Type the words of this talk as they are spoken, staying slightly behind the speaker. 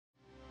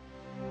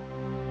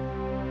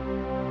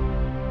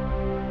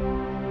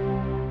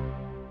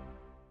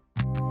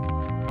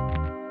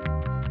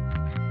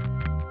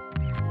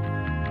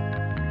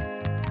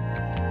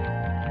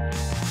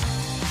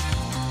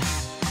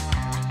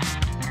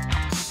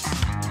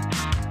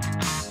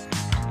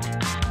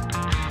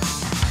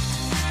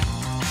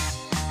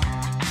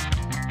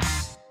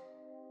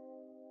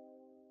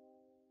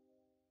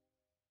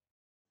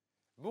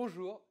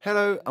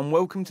Hello and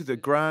welcome to the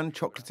Grand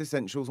Chocolate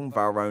Essentials on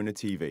Valrhona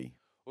TV.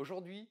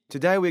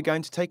 Today we're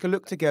going to take a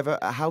look together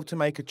at how to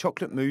make a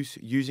chocolate mousse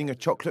using a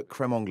chocolate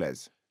crème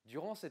anglaise.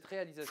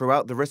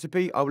 Throughout the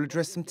recipe, I will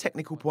address some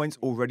technical points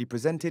already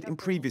presented in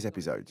previous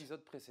episodes.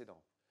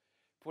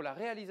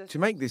 To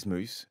make this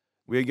mousse,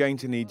 we are going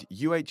to need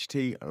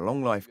UHT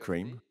long life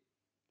cream,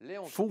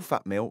 full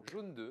fat milk,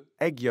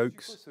 egg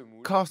yolks,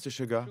 caster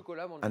sugar,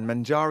 and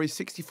Manjari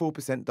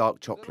 64% dark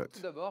chocolate.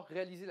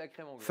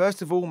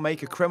 First of all,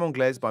 make a crème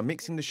anglaise by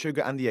mixing the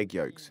sugar and the egg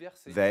yolks.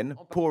 Then,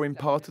 pour in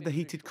part of the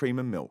heated cream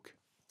and milk.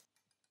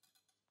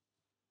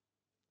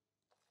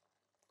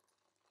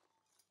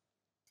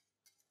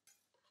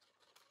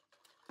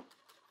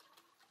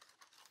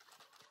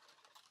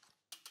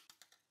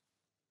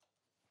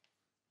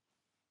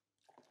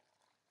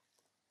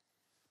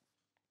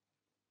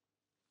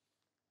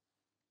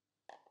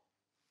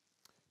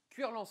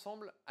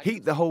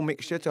 Heat the whole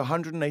mixture to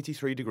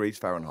 183 degrees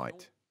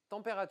Fahrenheit.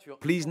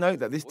 Please note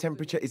that this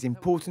temperature is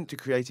important to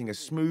creating a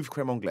smooth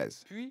crème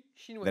anglaise.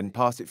 Then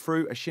pass it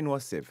through a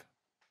chinoise sieve.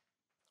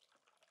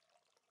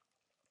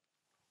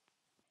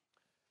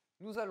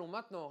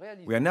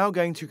 We are now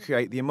going to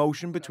create the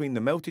emulsion between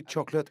the melted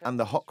chocolate and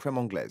the hot crème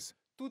anglaise,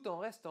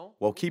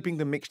 while keeping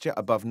the mixture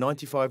above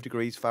 95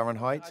 degrees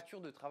Fahrenheit,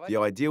 the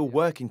ideal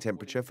working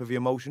temperature for the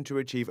emulsion to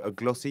achieve a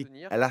glossy,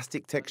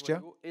 elastic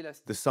texture,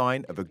 the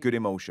sign of a good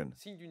emulsion.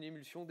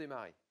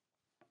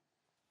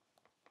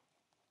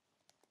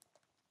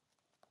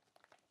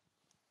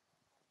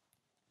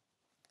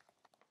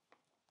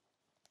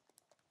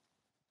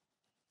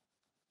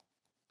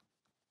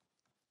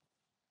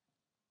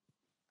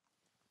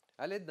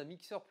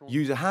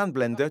 Use a hand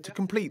blender to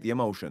complete the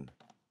emulsion.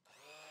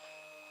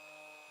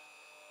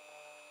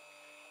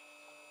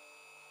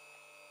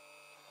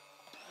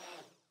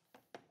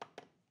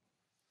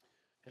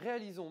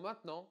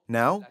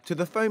 Now, to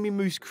the foamy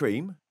mousse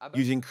cream,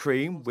 using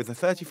cream with a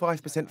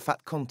 35%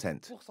 fat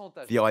content,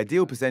 the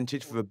ideal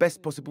percentage for the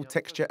best possible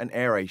texture and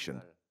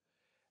aeration.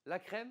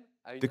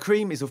 The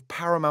cream is of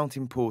paramount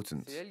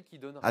importance,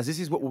 as this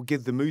is what will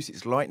give the mousse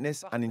its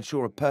lightness and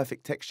ensure a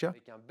perfect texture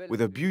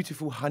with a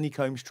beautiful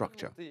honeycomb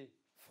structure.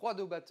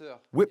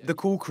 Whip the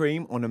cool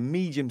cream on a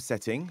medium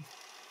setting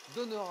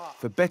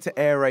for better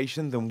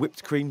aeration than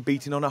whipped cream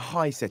beaten on a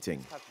high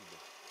setting.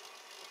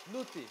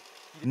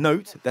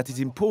 Note that it is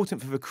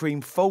important for the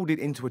cream folded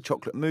into a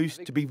chocolate mousse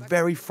to be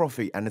very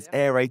frothy and as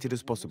aerated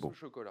as possible.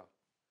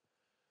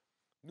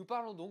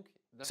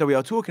 So we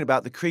are talking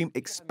about the cream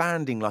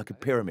expanding like a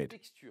pyramid,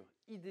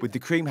 with the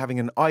cream having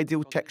an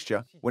ideal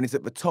texture when it's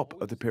at the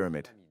top of the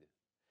pyramid.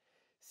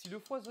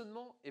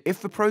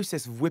 If the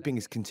process of whipping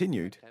is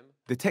continued,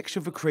 the texture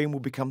of the cream will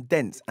become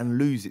dense and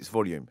lose its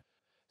volume.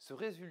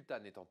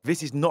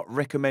 This is not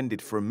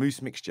recommended for a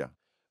mousse mixture.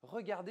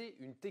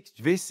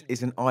 This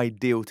is an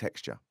ideal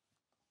texture.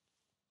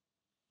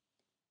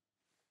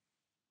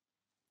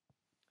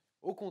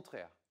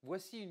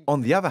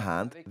 On the other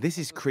hand, this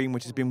is cream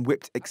which has been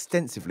whipped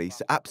extensively,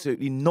 so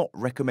absolutely not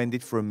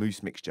recommended for a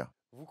mousse mixture.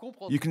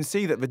 You can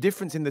see that the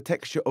difference in the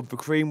texture of the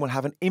cream will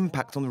have an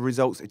impact on the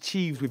results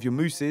achieved with your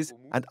mousses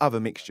and other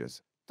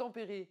mixtures.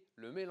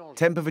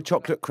 Temper the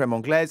chocolate crème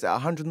anglaise at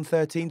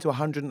 113 to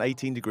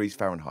 118 degrees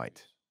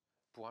Fahrenheit.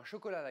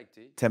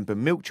 Temper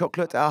milk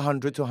chocolate at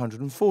 100 to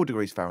 104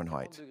 degrees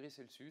Fahrenheit.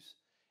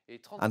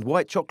 And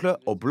white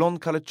chocolate or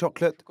blonde-coloured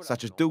chocolate,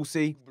 such as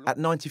Dulce, at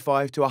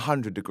 95 to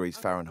 100 degrees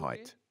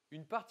Fahrenheit.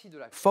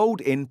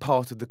 Fold in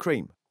part of the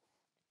cream.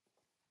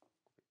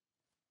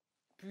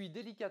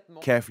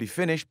 Carefully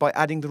finish by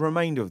adding the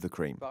remainder of the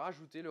cream.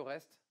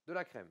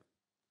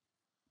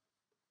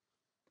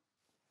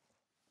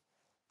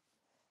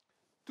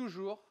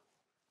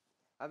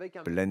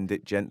 Blend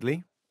it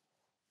gently.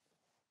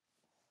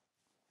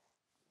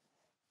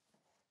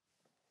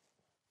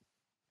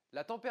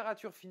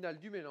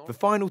 The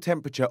final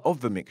temperature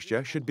of the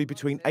mixture should be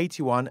between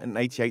 81 and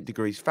 88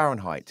 degrees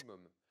Fahrenheit,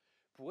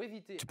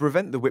 to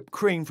prevent the whipped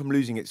cream from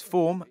losing its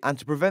form and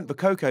to prevent the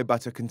cocoa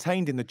butter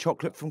contained in the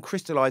chocolate from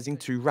crystallizing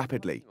too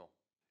rapidly.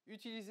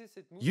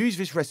 Use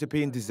this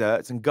recipe in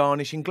desserts and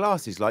garnish in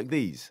glasses like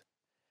these.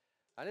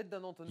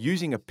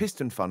 Using a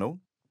piston funnel,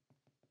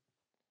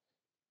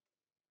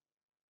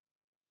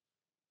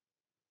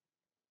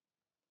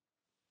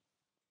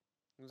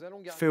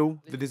 fill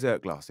the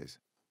dessert glasses.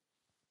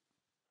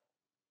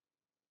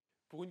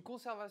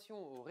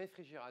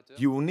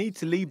 You will need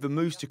to leave the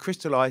mousse to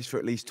crystallize for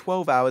at least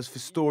 12 hours for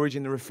storage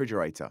in the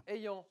refrigerator.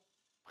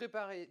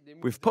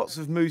 With pots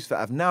of mousse that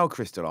have now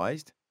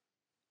crystallized,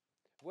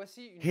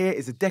 here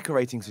is a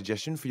decorating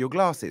suggestion for your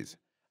glasses,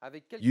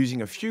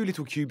 using a few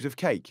little cubes of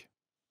cake.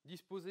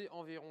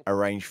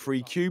 Arrange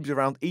 3 cubes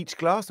around each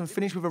glass and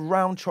finish with a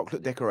round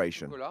chocolate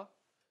decoration.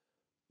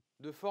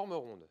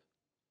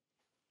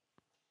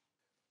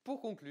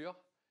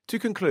 To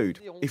conclude,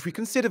 if we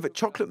consider that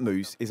chocolate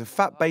mousse is a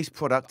fat-based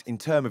product in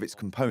terms of its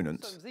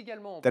components,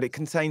 that it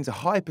contains a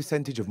high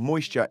percentage of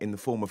moisture in the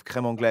form of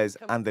crème anglaise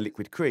and the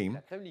liquid cream,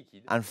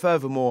 and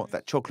furthermore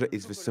that chocolate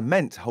is the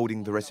cement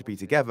holding the recipe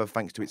together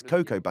thanks to its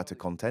cocoa butter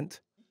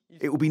content,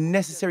 It will be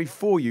necessary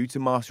for you to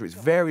master its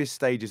various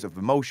stages of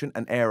emulsion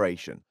and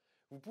aeration.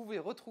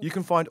 You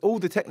can find all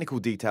the technical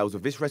details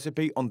of this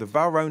recipe on the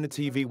Valrhona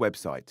TV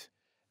website.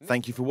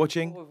 Thank you for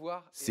watching.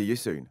 See you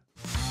soon.